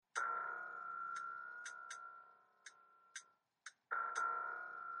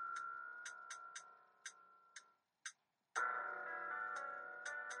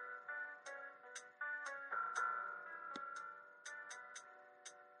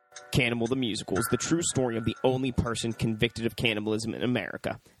Cannibal the Musical is the true story of the only person convicted of cannibalism in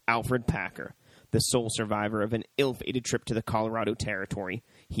America, Alfred Packer, the sole survivor of an ill-fated trip to the Colorado Territory.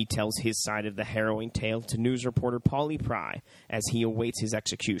 He tells his side of the harrowing tale to news reporter Paulie Pry as he awaits his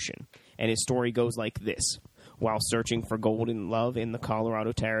execution. And his story goes like this. While searching for gold and love in the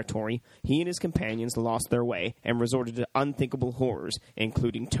Colorado Territory, he and his companions lost their way and resorted to unthinkable horrors,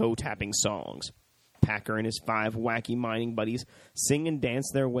 including toe-tapping songs. Packer and his 5 wacky mining buddies sing and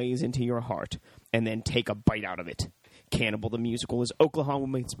dance their ways into your heart, and then take a bite out of it. Cannibal the Musical is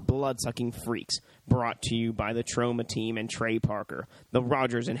Oklahoma's blood-sucking freaks, brought to you by the Troma team and Trey Parker, the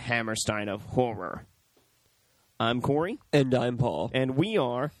Rogers and Hammerstein of horror. I'm Corey. And I'm Paul. And we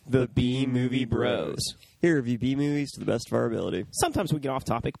are the B-Movie Bros. Here review B-movies to the best of our ability. Sometimes we get off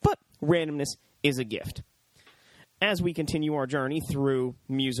topic, but randomness is a gift. As we continue our journey through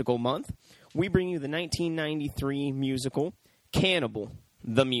Musical Month, we bring you the 1993 musical, Cannibal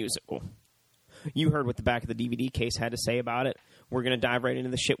the Musical. You heard what the back of the DVD case had to say about it. We're going to dive right into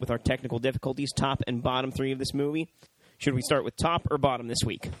the shit with our technical difficulties, top and bottom 3 of this movie. Should we start with top or bottom this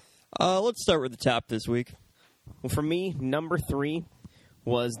week? Let's start with the top this week. Well, for me, number 3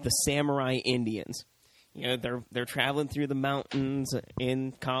 was the Samurai Indians. You know, they're traveling through the mountains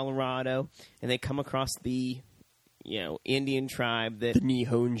in Colorado, and they come across the, Indian tribe that The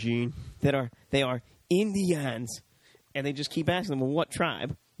Nihonjin. They are Indians, and they just keep asking them, well, what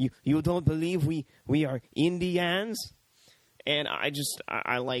tribe? You don't believe we are Indians? And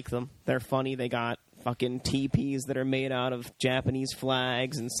I like them. They're funny. They got fucking teepees that are made out of Japanese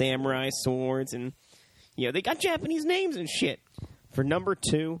flags and samurai swords, and they got Japanese names and shit. For number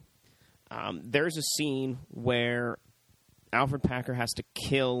 2, there's a scene where Alfred Packer has to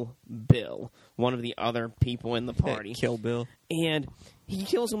kill Bill, one of the other people in the party. Kill Bill. And he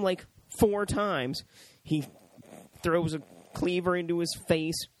kills him like 4 times. He throws a cleaver into his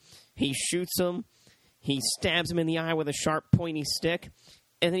face. He shoots him. He stabs him in the eye with a sharp, pointy stick.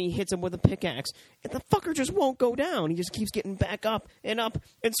 And then he hits him with a pickaxe. And the fucker just won't go down. He just keeps getting back up and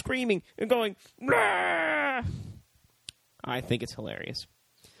screaming and going, "Blah!" I think it's hilarious.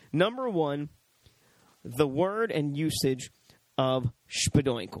 Number 1, the word and usage of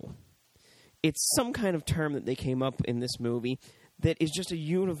spadoinkle. It's some kind of term that they came up in this movie that is just a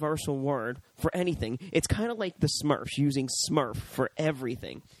universal word for anything. It's kind of like the Smurfs using Smurf for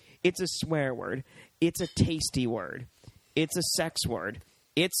everything. It's a swear word. It's a tasty word. It's a sex word.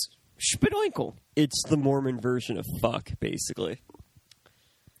 It's spadoinkle. It's the Mormon version of fuck, basically.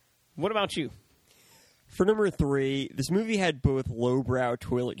 What about you? For number 3, this movie had both lowbrow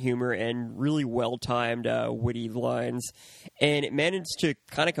toilet humor and really well-timed witty lines, and it managed to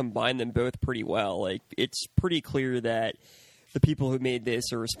kind of combine them both pretty well. Like, it's pretty clear that the people who made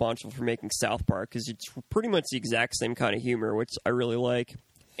this are responsible for making South Park, because it's pretty much the exact same kind of humor, which I really like.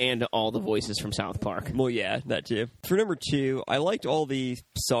 And all the voices from South Park. Well, yeah, that too. For number 2, I liked all the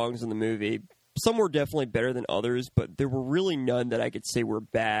songs in the movie. Some were definitely better than others, but there were really none that I could say were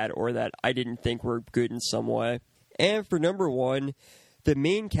bad or that I didn't think were good in some way. And for number 1, the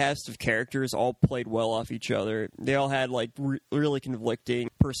main cast of characters all played well off each other. They all had really conflicting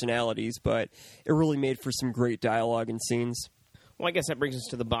personalities, but it really made for some great dialogue and scenes. Well, I guess that brings us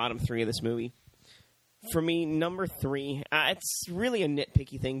to the bottom 3 of this movie. For me, number 3, it's really a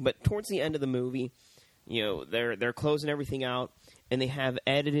nitpicky thing, but towards the end of the movie, they're closing everything out, and they have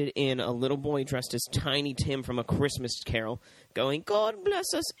edited in a little boy dressed as Tiny Tim from A Christmas Carol going, "God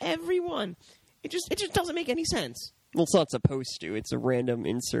bless us, everyone." It just doesn't make any sense. Well, it's not supposed to. It's a random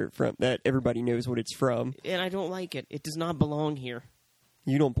insert from that everybody knows what it's from. And I don't like it. It does not belong here.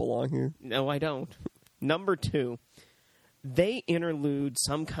 You don't belong here. No, I don't. Number 2, they interlude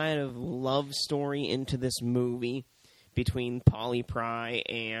some kind of love story into this movie between Paulie Pry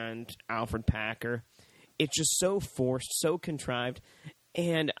and Alfred Packer. It's just so forced, so contrived,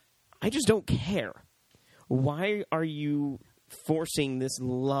 and I just don't care. Why are you forcing this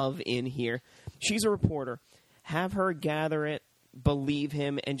love in here? She's a reporter. Have her gather it, believe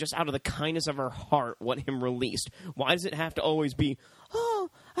him, and just out of the kindness of her heart, want him released. Why does it have to always be, "Oh,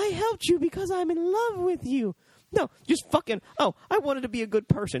 I helped you because I'm in love with you"? No, just fucking, I wanted to be a good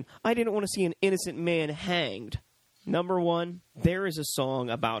person. I didn't want to see an innocent man hanged. Number 1, there is a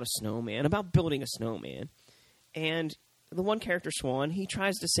song about a snowman, about building a snowman. And the one character, Swan, he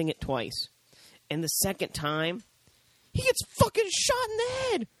tries to sing it twice. And the second time, he gets fucking shot in the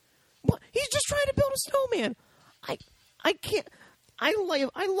head. What? He's just trying to build a snowman. I can't.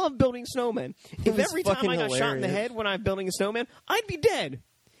 I love building snowmen. If every time I got shot in the head when I'm building a snowman, I'd be dead.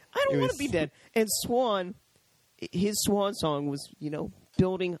 I don't want to be dead. And Swan, his swan song was,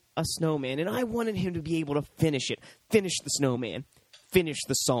 building a snowman, and I wanted him to be able to finish the snowman. finish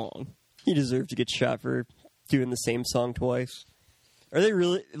the song. He deserved to get shot for doing the same song twice. Are they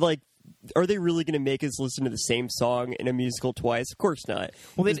really going to make us listen to the same song in a musical twice? Of course not.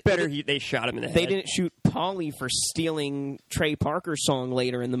 Well, it's better they shot him in the head. They didn't shoot Polly for stealing Trey Parker's song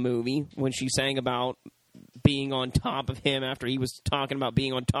later in the movie when she sang about being on top of him after he was talking about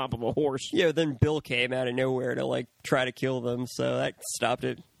being on top of a horse. Yeah, then Bill came out of nowhere to, try to kill them, so that stopped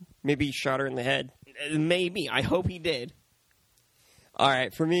it. Maybe he shot her in the head. Maybe. I hope he did. All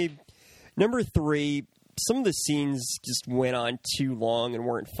right, for me, number 3, some of the scenes just went on too long and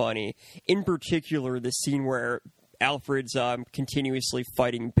weren't funny. In particular, the scene where Alfred's continuously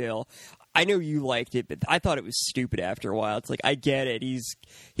fighting Bill. I know you liked it, but I thought it was stupid after a while. It's like, I get it. He's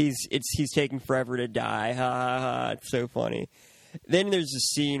taking forever to die. Ha ha ha. It's so funny. Then there's a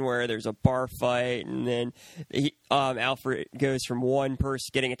scene where there's a bar fight, and then Alfred goes from one person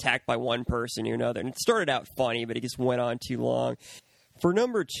getting attacked by one person to another. And it started out funny, but it just went on too long. For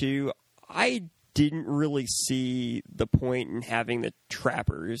number 2, I didn't really see the point in having the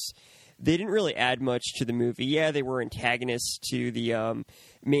trappers. They didn't really add much to the movie. Yeah, they were antagonists to the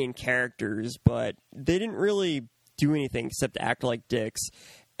main characters, but they didn't really do anything except act like dicks.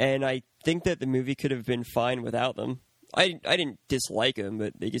 And I think that the movie could have been fine without them. I didn't dislike them,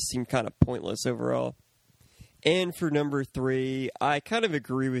 but they just seemed kind of pointless overall. And for number 3, I kind of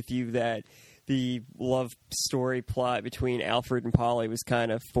agree with you that the love story plot between Alfred and Polly was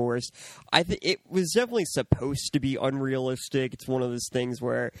kind of forced. I think it was definitely supposed to be unrealistic. It's one of those things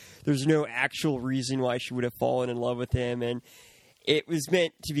where there's no actual reason why she would have fallen in love with him, and it was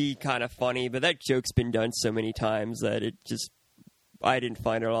meant to be kind of funny, but that joke's been done so many times that I didn't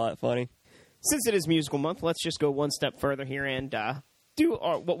find it all that funny. Since it is musical month, let's just go one step further here and do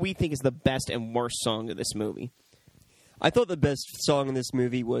what we think is the best and worst song of this movie. I thought the best song in this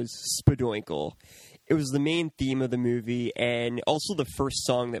movie was Spadoinkle. It was the main theme of the movie and also the first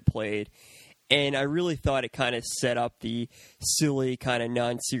song that played. And I really thought it kind of set up the silly, kind of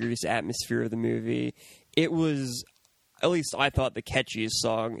non-serious atmosphere of the movie. It was, at least I thought, the catchiest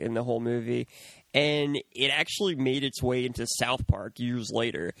song in the whole movie. And it actually made its way into South Park years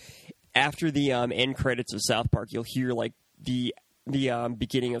later. After the end credits of South Park, you'll hear the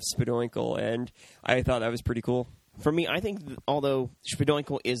beginning of Spadoinkle, and I thought that was pretty cool. For me, I think although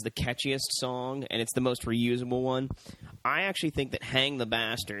Spadoinkle is the catchiest song and it's the most reusable one, I actually think that Hang the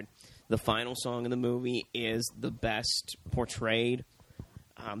Bastard, the final song in the movie, is the best portrayed.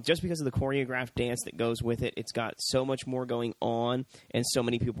 Just because of the choreographed dance that goes with it, it's got so much more going on and so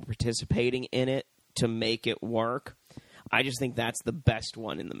many people participating in it to make it work. I just think that's the best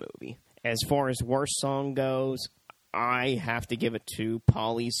one in the movie. As far as worst song goes, I have to give it to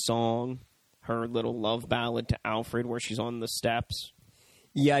Polly's song, her little love ballad to Alfred where she's on the steps.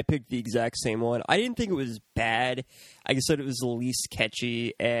 Yeah, I picked the exact same one. I didn't think it was bad. I just said it was the least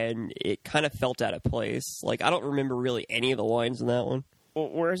catchy, and it kind of felt out of place. I don't remember really any of the lines in that one.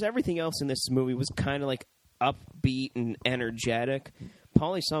 Whereas everything else in this movie was kind of upbeat and energetic,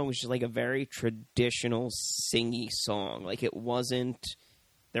 Polly's song was just a very traditional singy song. It wasn't,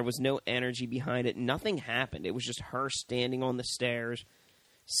 there was no energy behind it. Nothing happened. It was just her standing on the stairs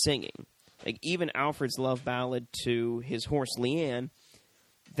singing. Even Alfred's love ballad to his horse Leanne,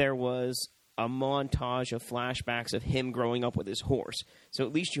 there was a montage of flashbacks of him growing up with his horse. So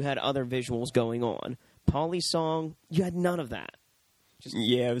at least you had other visuals going on. Polly's song, you had none of that.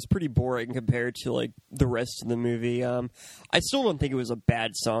 Yeah, it was pretty boring compared to the rest of the movie. I still don't think it was a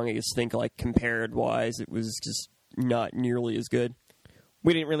bad song. I just think compared wise, it was just not nearly as good.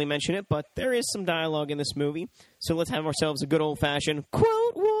 We didn't really mention it, but there is some dialogue in this movie. So let's have ourselves a good old fashioned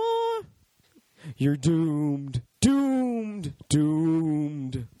quote war. You're doomed, doomed,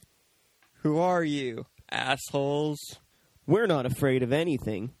 doomed. Who are you, assholes? We're not afraid of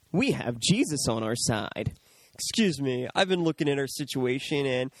anything. We have Jesus on our side. Excuse me, I've been looking at our situation,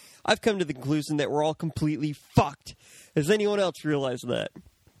 and I've come to the conclusion that we're all completely fucked. Has anyone else realized that?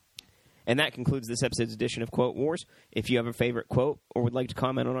 And that concludes this episode's edition of Quote Wars. If you have a favorite quote or would like to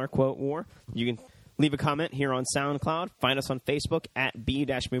comment on our quote war, you can leave a comment here on SoundCloud. Find us on Facebook at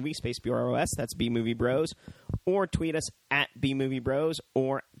B-movie space BROS, that's B-Movie Bros, or tweet us at B-Movie Bros,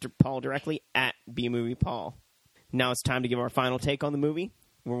 or Paul directly at B-Movie Paul. Now it's time to give our final take on the movie,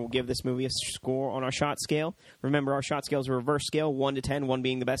 where we'll give this movie a score on our shot scale. Remember, our shot scale is a reverse scale, 1 to 10, 1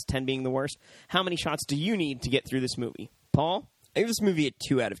 being the best, 10 being the worst. How many shots do you need to get through this movie? Paul? I gave this movie a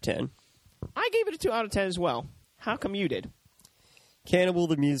 2 out of 10. I gave it a 2 out of 10 as well. How come you did? Cannibal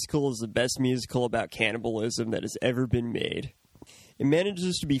the Musical is the best musical about cannibalism that has ever been made. It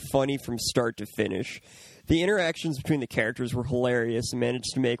manages to be funny from start to finish. The interactions between the characters were hilarious and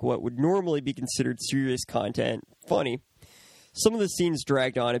managed to make what would normally be considered serious content funny. Some of the scenes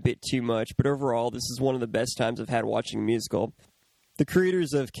dragged on a bit too much, but overall, this is one of the best times I've had watching a musical. The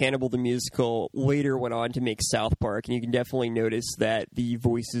creators of Cannibal the Musical later went on to make South Park, and you can definitely notice that the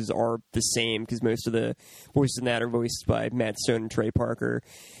voices are the same, because most of the voices in that are voiced by Matt Stone and Trey Parker.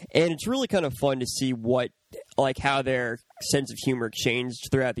 And it's really kind of fun to see how their sense of humor changed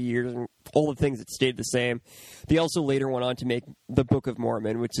throughout the years, and all the things that stayed the same. They also later went on to make The Book of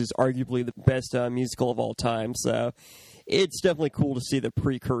Mormon, which is arguably the best musical of all time. So it's definitely cool to see the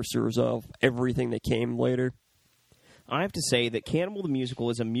precursors of everything that came later. I have to say that Cannibal the Musical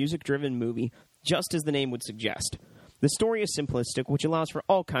is a music-driven movie, just as the name would suggest. The story is simplistic, which allows for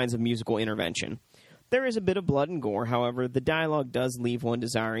all kinds of musical intervention. There is a bit of blood and gore, however, the dialogue does leave one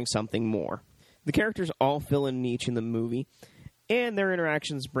desiring something more. The characters all fill in a niche in the movie, and their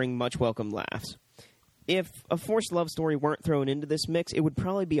interactions bring much welcome laughs. If a forced love story weren't thrown into this mix, it would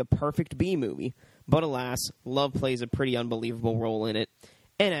probably be a perfect B-movie. But alas, love plays a pretty unbelievable role in it,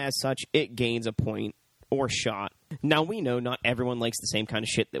 and as such, it gains a point or shot. Now, we know not everyone likes the same kind of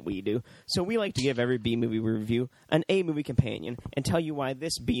shit that we do, so we like to give every B-movie we review an A-movie companion and tell you why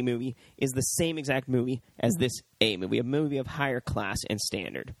this B-movie is the same exact movie as this A-movie, a movie of higher class and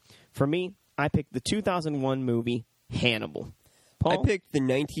standard. For me, I picked the 2001 movie Hannibal. Paul? I picked the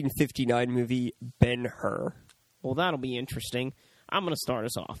 1959 movie Ben-Hur. Well, that'll be interesting. I'm going to start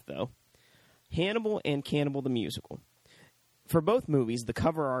us off, though. Hannibal and Cannibal the Musical. For both movies, the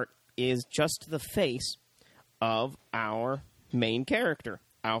cover art is just the face of our main character,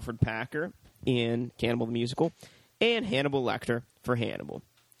 Alfred Packer in Cannibal the Musical, and Hannibal Lecter for Hannibal.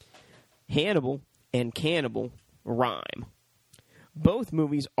 Hannibal and cannibal rhyme. Both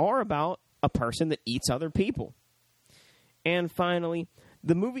movies are about a person that eats other people. And finally,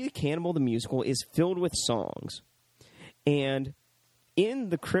 the movie Cannibal the Musical is filled with songs. And in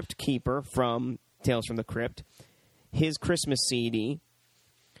The Crypt Keeper from Tales from the Crypt, his Christmas CD,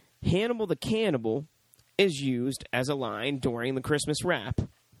 Hannibal the Cannibal is used as a line during the Christmas rap.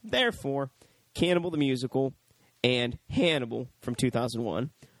 Therefore, Cannibal the Musical and Hannibal from 2001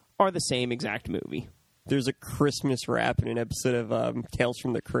 are the same exact movie. There's a Christmas rap in an episode of Tales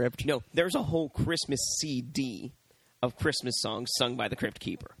from the Crypt. No, there's a whole Christmas CD of Christmas songs sung by the Crypt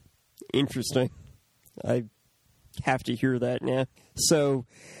Keeper. Interesting. I have to hear that now. So,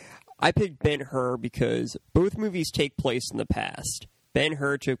 I picked Ben-Hur because both movies take place in the past.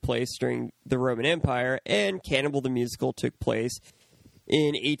 Ben-Hur took place during the Roman Empire, and Cannibal the Musical took place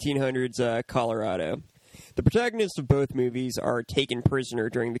in 1800s Colorado. The protagonists of both movies are taken prisoner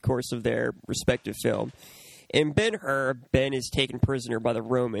during the course of their respective film. In Ben-Hur, Ben is taken prisoner by the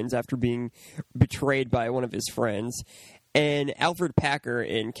Romans after being betrayed by one of his friends, and Alfred Packer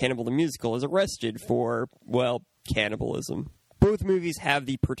in Cannibal the Musical is arrested for, well, cannibalism. Both movies have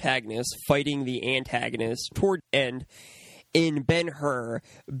the protagonist fighting the antagonist toward the end. In Ben-Hur,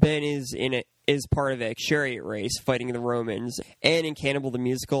 Ben is part of a chariot race fighting the Romans, and in Cannibal the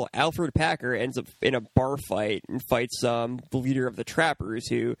Musical, Alfred Packer ends up in a bar fight and fights the leader of the trappers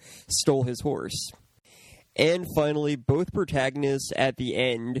who stole his horse. And finally, both protagonists at the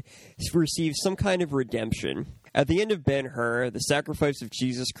end receive some kind of redemption. At the end of Ben-Hur, the sacrifice of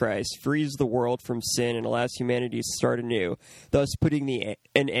Jesus Christ frees the world from sin and allows humanity to start anew, thus putting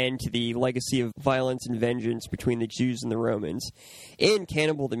an end to the legacy of violence and vengeance between the Jews and the Romans. In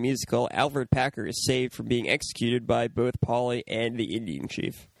Cannibal the Musical, Alfred Packer is saved from being executed by both Paulie and the Indian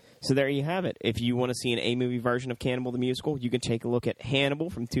chief. So there you have it. If you want to see an A-movie version of Cannibal the Musical, you can take a look at Hannibal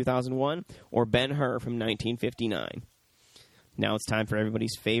from 2001 or Ben-Hur from 1959. Now it's time for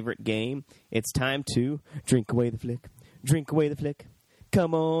everybody's favorite game. It's time to drink away the flick. Drink away the flick.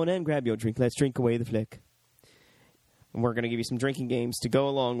 Come on and grab your drink. Let's drink away the flick. And we're going to give you some drinking games to go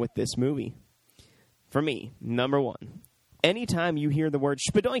along with this movie. For me, number 1. Anytime you hear the word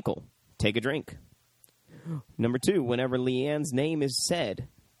spadoinkle, take a drink. Number 2, whenever Leanne's name is said,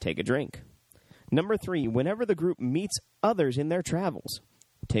 take a drink. Number 3, whenever the group meets others in their travels,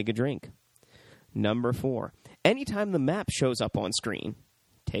 take a drink. Number 4, anytime the map shows up on screen,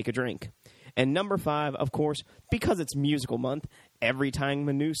 take a drink. And number 5, of course, because it's musical month, every time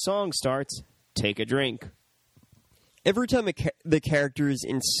a new song starts, take a drink. Every time the characters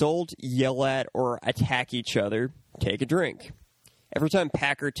insult, yell at, or attack each other, take a drink. Every time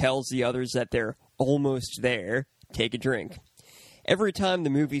Packer tells the others that they're almost there, take a drink. Every time the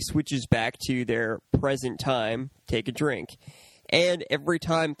movie switches back to their present time, take a drink. And every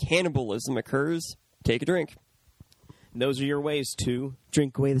time cannibalism occurs, take a drink. Those are your ways to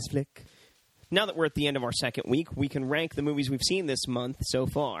drink away this flick. Now that we're at the end of our second week, we can rank the movies we've seen this month so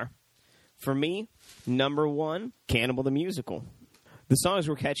far. For me, number 1, Cannibal the Musical. The songs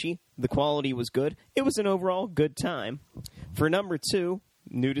were catchy. The quality was good. It was an overall good time. For number 2,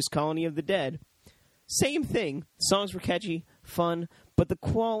 Nudist Colony of the Dead. Same thing. Songs were catchy, fun, but the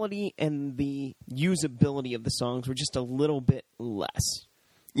quality and the usability of the songs were just a little bit less.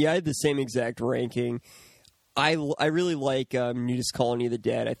 Yeah, I had the same exact ranking. I really like Nudist Colony of the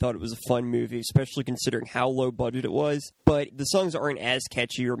Dead. I thought it was a fun movie, especially considering how low budget it was. But the songs aren't as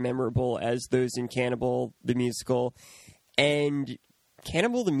catchy or memorable as those in Cannibal the Musical. And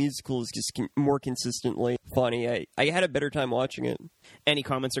Cannibal the Musical is just more consistently funny. I had a better time watching it. Any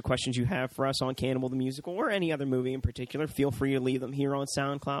comments or questions you have for us on Cannibal the Musical or any other movie in particular, feel free to leave them here on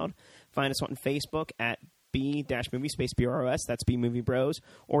SoundCloud. Find us on Facebook at B-movie space BROS, that's B-Movie Bros,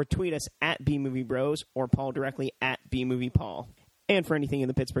 or tweet us at B-Movie Bros, or Paul directly at B-Movie Paul. And for anything in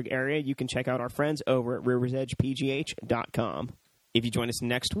the Pittsburgh area, you can check out our friends over at riversedgepgh.com. If you join us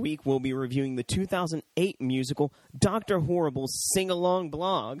next week, we'll be reviewing the 2008 musical Dr. Horrible's Sing-Along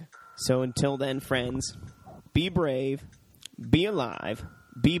Blog. So until then, friends, be brave, be alive,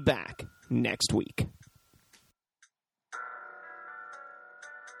 be back next week.